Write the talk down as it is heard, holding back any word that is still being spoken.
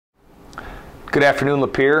Good afternoon,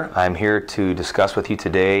 Lapeer. I'm here to discuss with you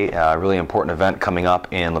today a really important event coming up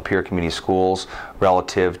in Lapeer Community Schools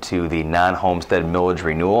relative to the non-homestead millage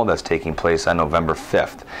renewal that's taking place on November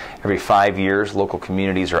 5th. Every 5 years, local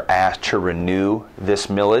communities are asked to renew this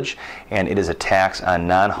millage, and it is a tax on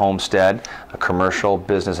non-homestead, commercial,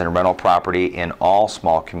 business, and rental property in all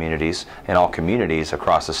small communities, in all communities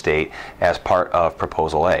across the state as part of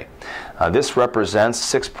Proposal A. This represents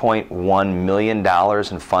 $6.1 million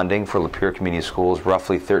in funding for Lapeer Community Schools,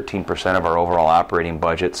 roughly 13% of our overall operating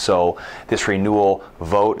budget. So this renewal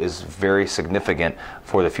vote is very significant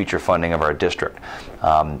for the future funding of our district.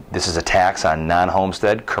 This is a tax on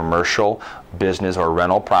non-homestead, commercial, business, or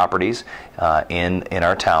rental properties in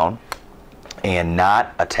our town, and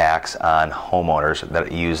not a tax on homeowners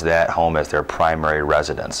that use that home as their primary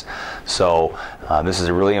residence. So this is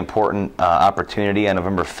a really important opportunity on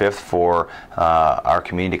November 5th for our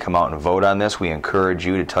community to come out and vote on this. We encourage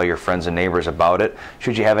you to tell your friends and neighbors about it.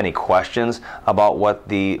 Should you have any questions about what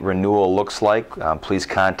the renewal looks like, please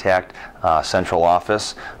contact central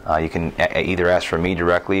office. You can either ask for me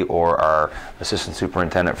directly or our Assistant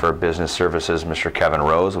Superintendent for Business Services, Mr. Kevin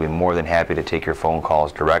Rose. We'll be more than happy to take your phone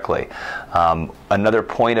calls directly. Another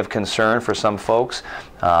point of concern for some folks,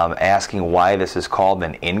 asking why this is called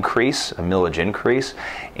an increase, a millage increase,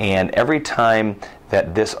 and every time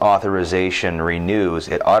that this authorization renews,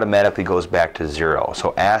 it automatically goes back to zero.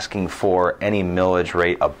 So asking for any millage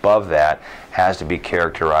rate above that has to be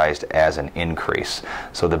characterized as an increase.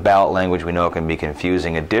 So the ballot language, we know, can be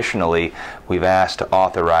confusing. Additionally, we've asked to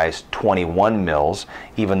authorize 21 mills,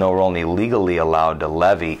 even though we're only legally allowed to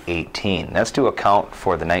levy 18. That's to account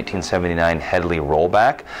for the 1979 Headley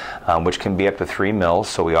rollback, which can be up to 3 mills.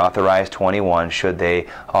 So we authorize 21. Should they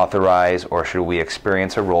authorize, or should we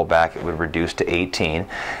experience a rollback, it would reduce to 18.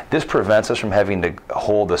 This prevents us from having to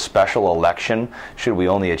hold a special election should we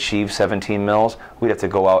only achieve 17 mills. We'd have to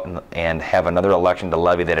go out and have another election to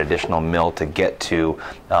levy that additional mill to get to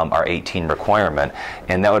our 18 requirement,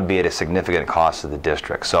 and that would be at a significant cost to the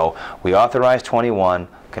district. So we authorize 21,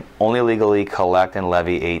 can only legally collect and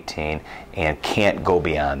levy 18, and can't go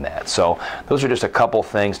beyond that. So those are just a couple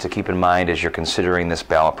things to keep in mind as you're considering this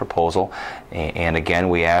ballot proposal. And again,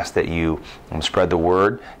 we ask that you spread the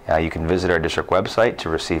word. You can visit our district website to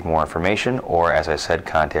receive more information, or as I said,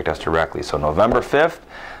 contact us directly. So November 5th,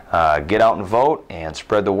 get out and vote and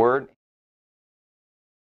spread the word.